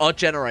least a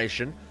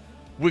generation.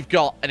 We've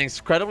got an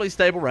incredibly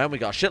stable realm.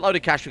 We've got a shitload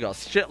of cash. We've got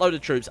a shitload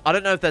of troops. I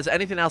don't know if there's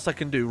anything else I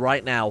can do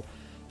right now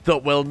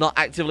that will not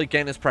actively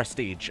gain us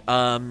prestige.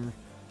 I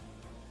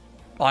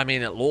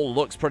mean, it all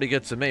looks pretty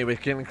good to me. We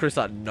can increase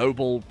our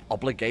noble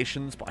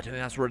obligations, but I don't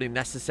think that's really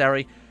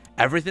necessary.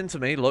 Everything to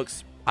me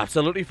looks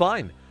absolutely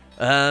fine.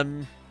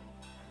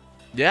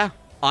 Yeah,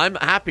 I'm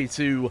happy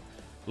to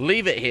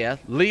leave it here,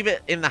 leave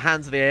it in the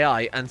hands of the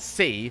AI, and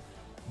see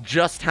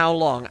just how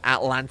long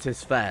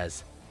Atlantis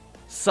fares.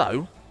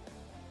 So...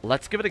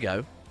 let's give it a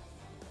go.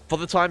 For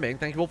the time being,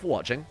 thank you all for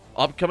watching.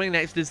 Upcoming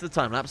next is the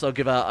time-lapse. I'll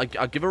give a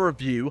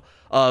review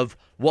of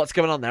what's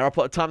going on there. I'll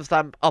put a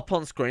timestamp up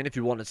on screen if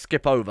you want to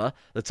skip over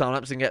the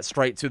time-lapse and get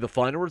straight to the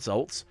final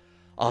results.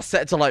 I'll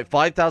set it to like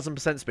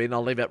 5,000% speed and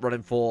I'll leave it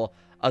running for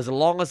as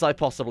long as I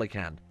possibly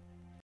can.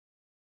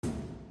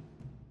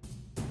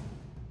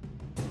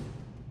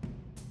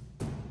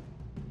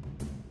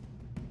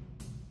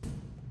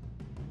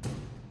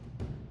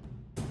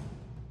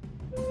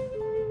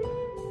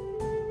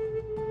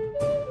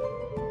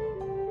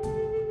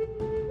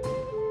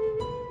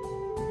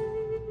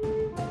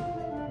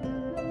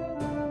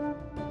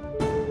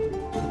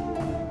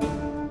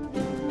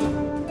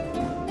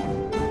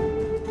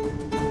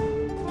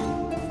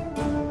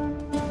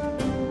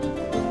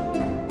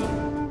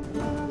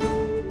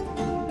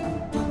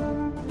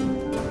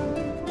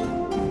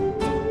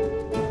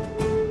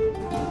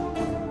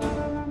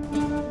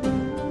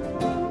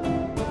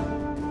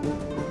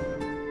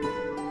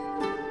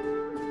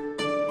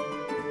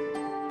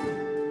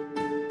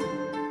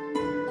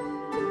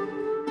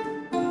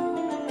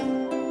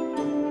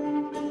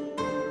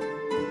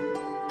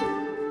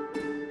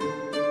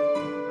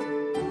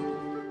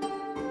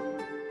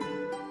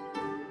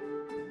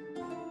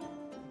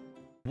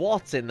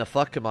 What in the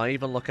fuck am I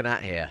even looking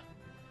at here?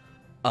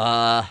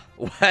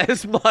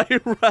 Where's my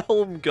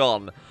realm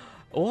gone?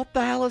 What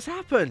the hell has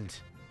happened?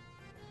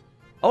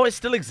 Oh, it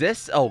still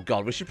exists? Oh,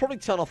 God. We should probably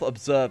turn off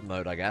observe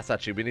mode, I guess.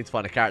 Actually, we need to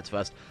find a character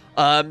first.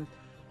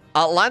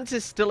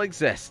 Atlantis still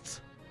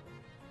exists.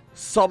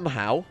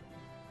 Somehow.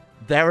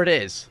 There it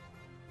is.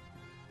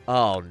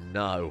 Oh,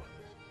 no.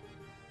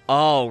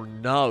 Oh,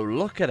 no.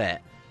 Look at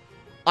it.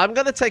 I'm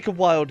going to take a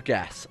wild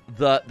guess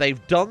that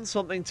they've done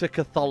something to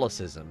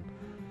Catholicism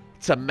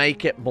to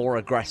make it more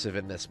aggressive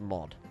in this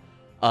mod.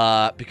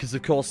 Because,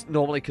 of course,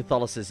 normally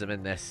Catholicism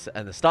in this,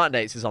 and the starting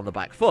dates is on the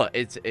back foot.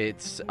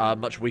 It's a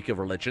much weaker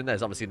religion.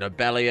 There's obviously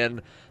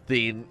Nobelian,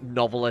 the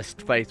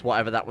novelist faith,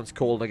 whatever that one's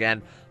called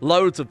again.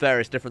 Loads of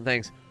various different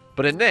things.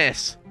 But in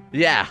this,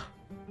 yeah,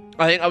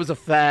 I think that was a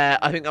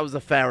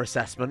fair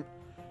assessment.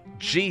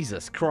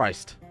 Jesus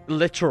Christ.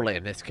 Literally,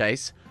 in this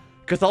case.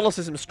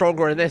 Catholicism's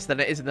stronger in this than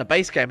it is in the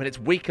base game, and it's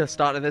weaker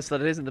starting in this than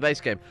it is in the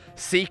base game.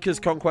 Seeker's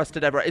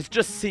conquested ever. It's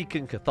just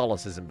seeking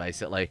Catholicism,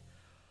 basically.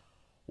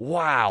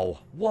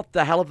 Wow. What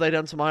the hell have they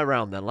done to my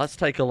realm, then? Let's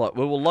take a look.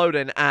 We will load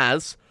in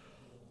as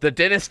the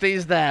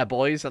dynasty's there,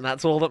 boys, and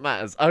that's all that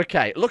matters.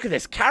 Okay, look at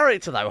this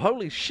character, though.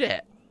 Holy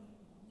shit.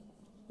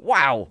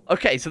 Wow.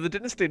 Okay, so the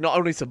dynasty not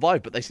only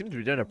survived, but they seem to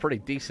be doing a pretty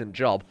decent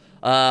job.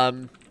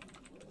 Right,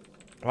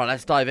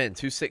 let's dive in.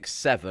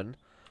 267.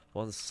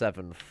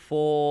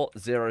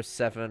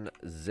 174070.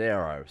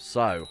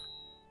 So,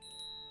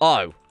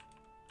 oh,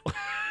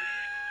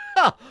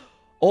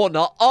 or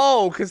not.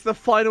 Oh, because the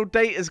final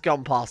date has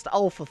gone past.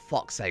 Oh, for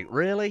fuck's sake,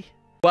 really?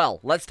 Well,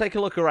 let's take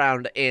a look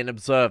around in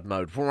observe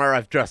mode. From where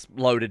I've just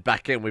loaded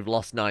back in, we've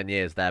lost 9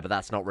 years there, but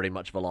that's not really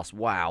much of a loss.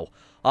 Wow.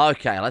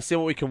 Okay, let's see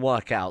what we can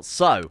work out.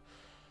 So,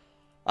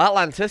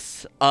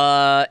 Atlantis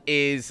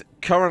is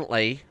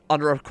currently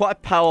under quite a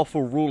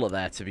powerful ruler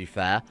there, to be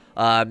fair.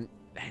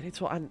 And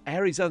it's an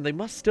Aries zone. They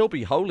must still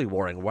be holy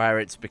warring where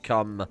it's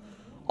become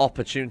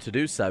opportune to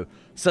do so.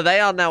 So they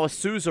are now a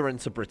suzerain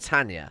to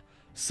Britannia.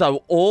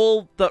 So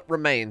all that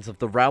remains of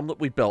the realm that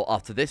we built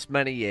after this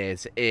many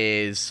years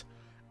is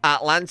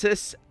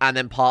Atlantis, and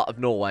then part of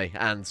Norway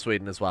and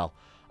Sweden as well.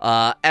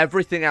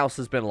 Everything else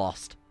has been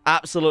lost.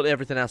 Absolutely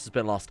everything else has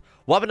been lost.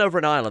 What happened over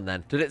in Ireland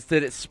then? Did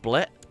it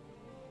split?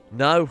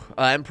 No.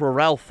 Emperor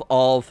Ralph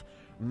of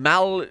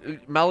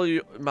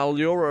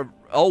Malura.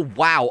 Oh,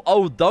 wow.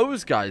 Oh,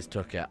 those guys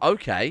took it.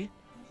 Okay.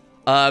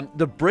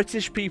 The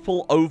British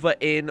people over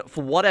in,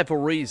 for whatever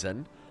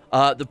reason,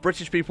 the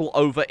British people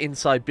over in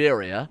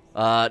Siberia,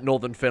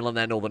 northern Finland,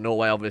 then northern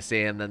Norway,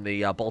 obviously, and then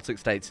the Baltic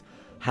states,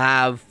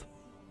 have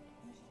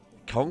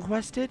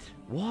conquested?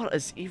 What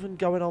is even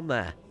going on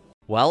there?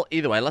 Well,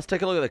 either way, let's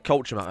take a look at the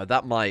culture map.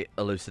 That might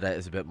elucidate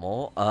us a bit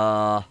more.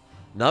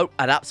 No,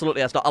 it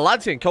absolutely has not.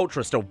 Atlantean culture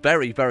is still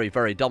very, very,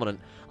 very dominant.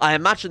 I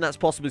imagine that's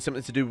possibly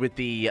something to do with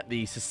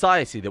the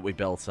society that we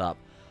built up.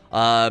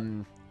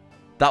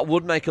 That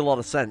would make a lot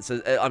of sense.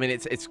 I mean,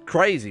 it's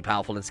crazy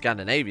powerful in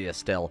Scandinavia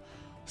still.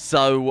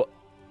 So,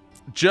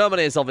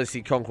 Germany is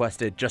obviously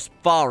conquested just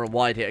far and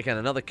wide here. Again,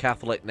 another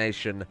Catholic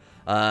nation.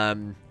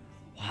 Wow,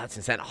 that's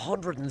insane.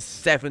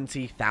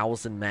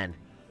 170,000 men.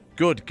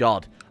 Good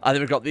God. And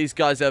then we've got these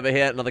guys over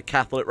here, another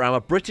Catholic realm.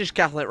 A British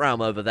Catholic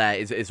realm over there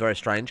is very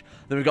strange.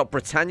 Then we've got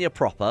Britannia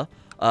proper,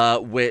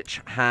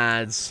 which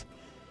has...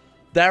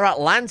 They're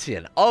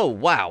Atlantean. Oh,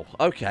 wow.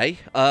 Okay.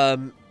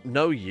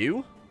 No,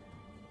 you?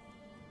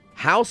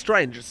 How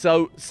strange.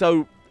 So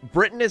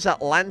Britain is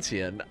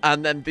Atlantean,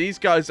 and then these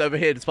guys over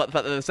here, despite the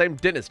fact that they're the same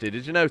dynasty,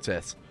 did you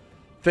notice?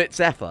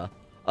 Fitz-Effa.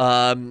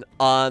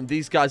 And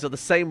these guys are the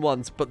same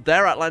ones, but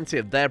they're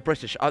Atlantean, they're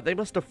British. They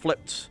must have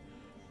flipped...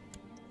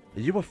 Are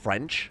you a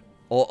French?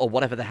 Or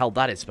whatever the hell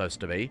that is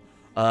supposed to be.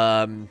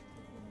 No,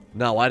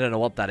 I don't know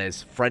what that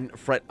is.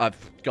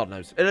 God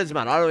knows. It doesn't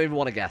matter. I don't even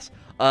want to guess.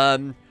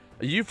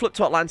 You flipped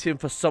to Atlantean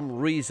for some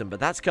reason, but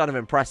that's kind of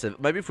impressive.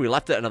 Maybe if we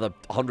left it another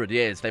 100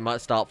 years, they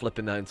might start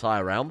flipping the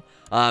entire realm.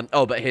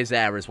 Oh, but his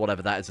heir is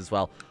whatever that is as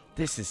well.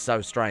 This is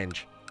so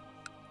strange.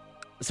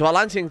 So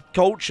Atlantean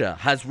culture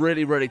has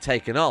really, really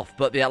taken off,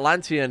 but the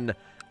Atlantean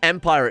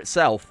Empire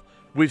itself,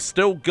 we've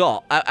still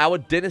got... Our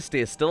dynasty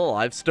is still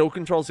alive, still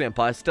controls the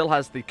Empire, still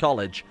has the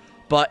college,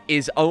 but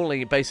is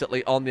only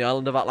basically on the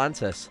island of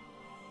Atlantis.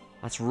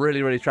 That's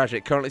really, really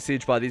tragic. Currently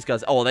sieged by these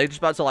guys. Oh, are they just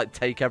about to, like,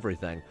 take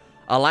everything?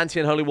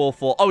 Atlantean Holy War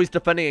for... Oh, he's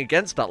defending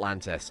against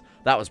Atlantis.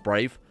 That was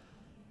brave.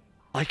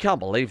 I can't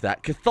believe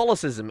that.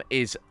 Catholicism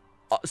is...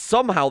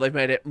 somehow they've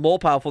made it more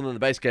powerful than the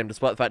base game,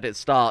 despite the fact it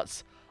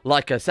starts,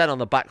 like I said, on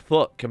the back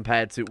foot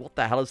compared to... What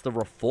the hell is the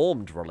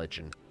Reformed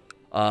religion?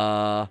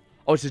 Oh,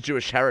 it's a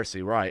Jewish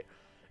heresy, right.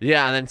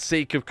 Yeah, and then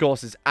Sikh, of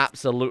course, is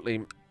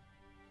absolutely...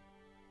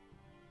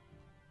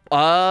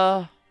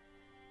 Huh.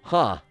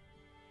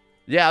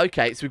 Yeah,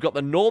 okay, so we've got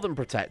the Northern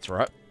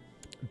Protectorate.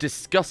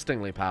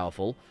 Disgustingly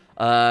powerful.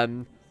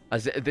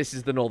 This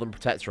is the Northern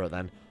Protectorate,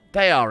 then.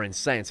 They are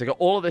insane. So they've got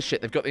all of this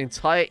shit. They've got the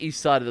entire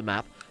east side of the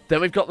map.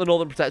 Then we've got the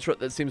Northern Protectorate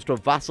that seems to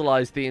have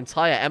vassalized the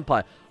entire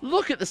empire.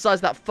 Look at the size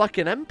of that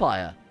fucking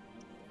empire.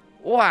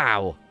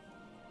 Wow.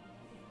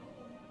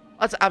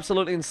 That's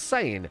absolutely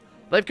insane.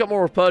 They've got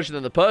more of Persia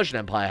than the Persian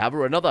Empire have,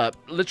 or another,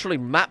 literally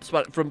maps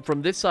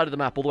from this side of the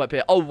map all the way up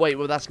here. Oh, wait,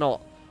 well, that's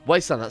not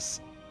Wasteland,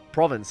 that's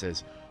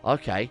provinces.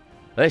 Okay.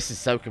 This is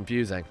so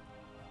confusing.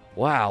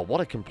 Wow,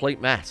 what a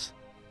complete mess.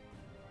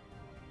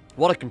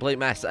 What a complete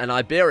mess. And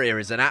Iberia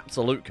is an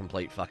absolute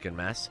complete fucking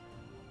mess.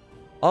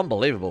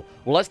 Unbelievable.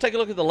 Well, let's take a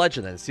look at the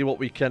legend then. See what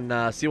we can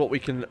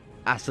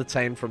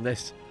ascertain from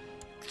this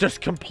just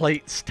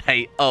complete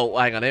state. Oh,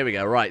 hang on. Here we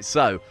go. Right.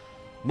 So,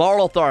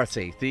 moral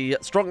authority. The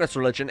strongest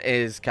religion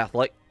is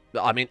Catholic.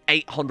 I mean,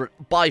 800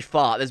 by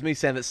far. There's me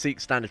saying that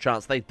Sikhs stand a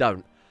chance. They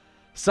don't.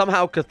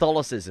 Somehow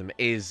Catholicism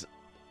is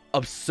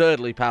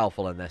absurdly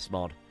powerful in this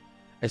mod.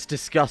 It's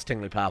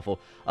disgustingly powerful.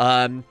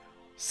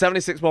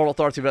 76 moral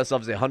authority versus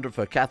obviously 100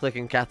 for Catholic,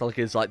 and Catholic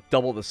is like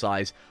double the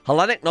size.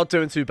 Hellenic not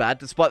doing too bad,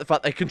 despite the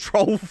fact they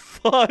control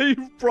 5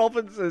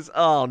 provinces.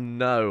 Oh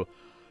no.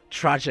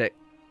 Tragic.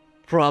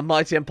 From our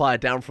mighty empire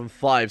down from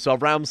 5. So our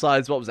realm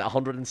size, what was it,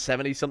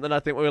 170 something I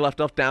think we left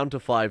off, down to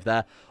 5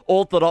 there.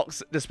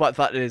 Orthodox, despite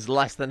the fact it is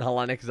less than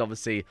Hellenic, is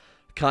obviously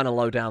kind of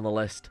low down the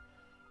list.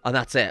 And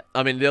that's it.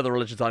 I mean, the other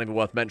religions aren't even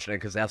worth mentioning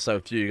because they have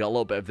so few. You got a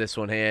little bit of this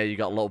one here. You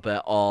got a little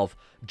bit of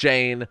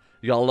Jain.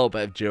 You got a little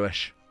bit of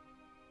Jewish.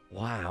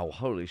 Wow,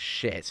 holy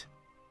shit.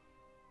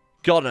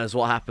 God knows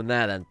what happened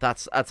there then.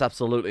 That's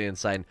absolutely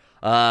insane.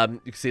 You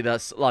can see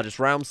the largest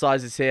realm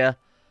sizes here.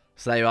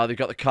 So there you are. You've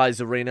got the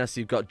Kaiserina,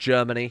 so you've got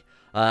Germany,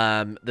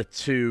 the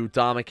 2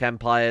 Dharmic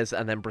empires,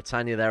 and then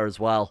Britannia there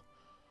as well.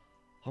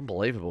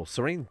 Unbelievable.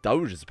 Serene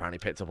Doge has apparently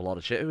picked up a lot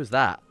of shit. Who is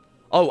that?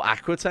 Oh,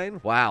 Aquitaine?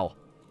 Wow.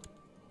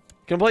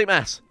 Complete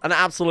mess. An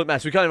absolute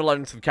mess. We can't even load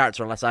into the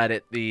character unless I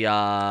edit the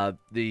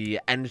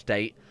end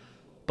date.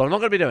 But I'm not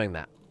going to be doing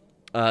that.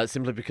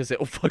 Simply because it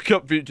will fuck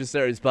up future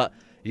series. But,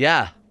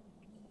 yeah.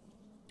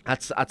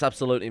 That's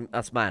absolutely...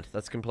 That's mad.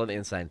 That's completely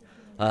insane.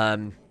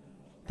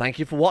 Thank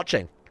you for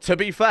watching. To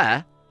be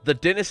fair, the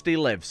dynasty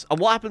lives. And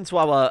what happened to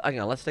our... Hang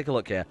on, let's take a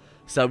look here.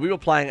 So, we were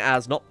playing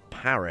as, not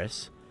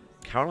Paris,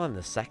 Caroline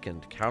II,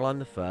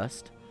 Caroline I,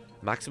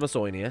 Maximus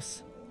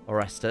Oinius,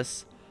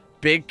 Orestes...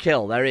 Big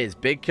Kill, there he is.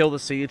 Big Kill the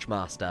Siege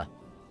Master.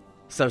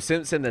 So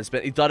since then,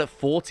 he died at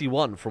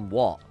 41 from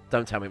what?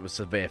 Don't tell me it was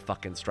severe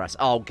fucking stress.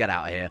 Oh, get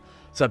out of here.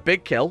 So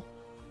big kill.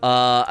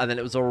 And then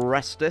it was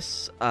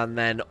Orestes, and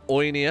then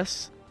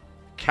Auirus,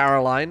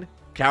 Caroline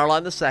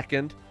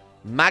II,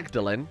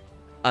 Magdalene,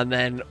 and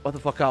then what the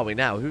fuck are we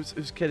now?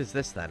 Whose kid is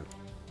this then?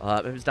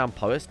 It was down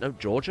Poest? No,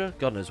 Georgia?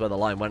 God knows where the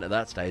line went at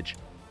that stage.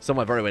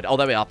 Somewhere very weird. Oh,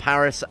 there we are.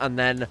 Paris, and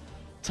then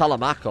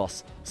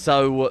Telemachos.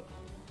 So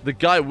the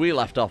guy we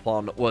left off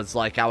on was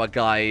like our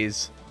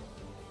guy's...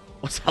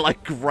 What's that,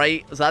 like,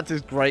 great... So that's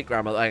his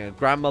great-grandmother. Hang on,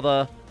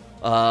 grandmother...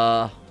 Wait,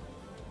 no,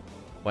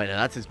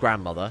 that's his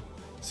grandmother.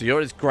 So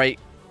you're his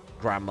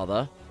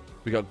great-grandmother.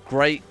 We got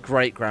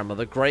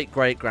great-great-grandmother,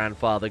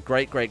 great-great-grandfather,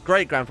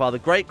 great-great-great-grandfather,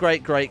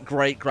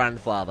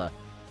 great-great-great-great-grandfather.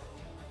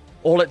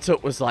 All it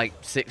took was, like,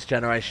 6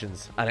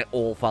 generations, and it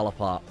all fell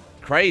apart.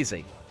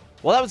 Crazy.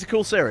 Well, that was a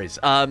cool series.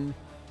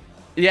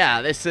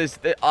 Yeah, this is...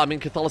 I mean,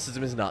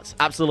 Catholicism is nuts.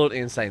 Absolutely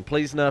insane.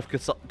 Please nerf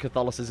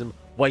Catholicism.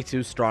 Way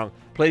too strong.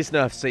 Please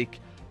nerf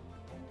Sikh.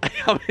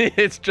 I mean,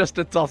 it's just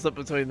a toss-up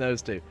between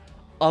those two.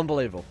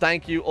 Unbelievable.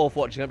 Thank you all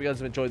for watching. I hope you guys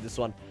have enjoyed this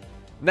one.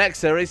 Next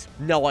series,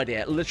 no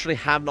idea. Literally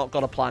have not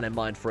got a plan in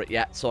mind for it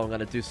yet, so I'm going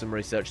to do some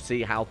research,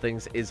 see how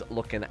things is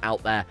looking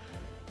out there.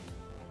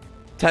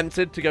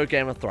 Tempted to go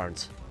Game of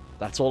Thrones.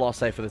 That's all I'll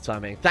say for the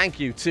time being. Thank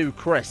you to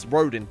Chris,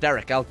 Rodin,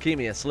 Derek,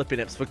 Alchemia, Slippy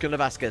Nips, Facunda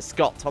Vasquez,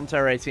 Scott, Tom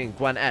Terry 18,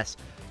 Gwen S,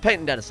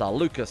 Peyton Denisar,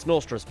 Lucas,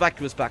 Nostras,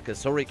 Vacuous Backers,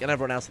 Sarik, and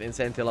everyone else at the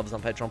Insane Tier Lovers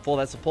on Patreon for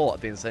their support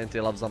at the Insane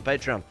Tier Lovers on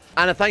Patreon.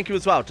 And a thank you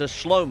as well to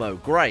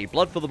Shlomo, Grey,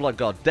 Blood for the Blood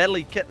God,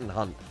 Deadly Kitten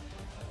Hunt,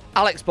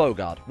 Alex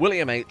Bogard,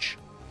 William H,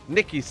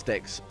 Nikki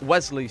Sticks,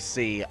 Wesley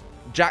C,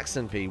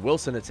 Jackson P,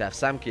 Wilson Atef,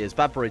 Sam Kears,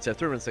 Bad Burrito,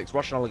 316,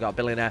 Russian Oligarch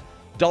Billionaire,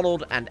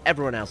 Donald, and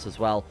everyone else as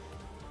well.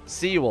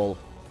 See you all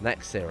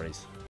next series.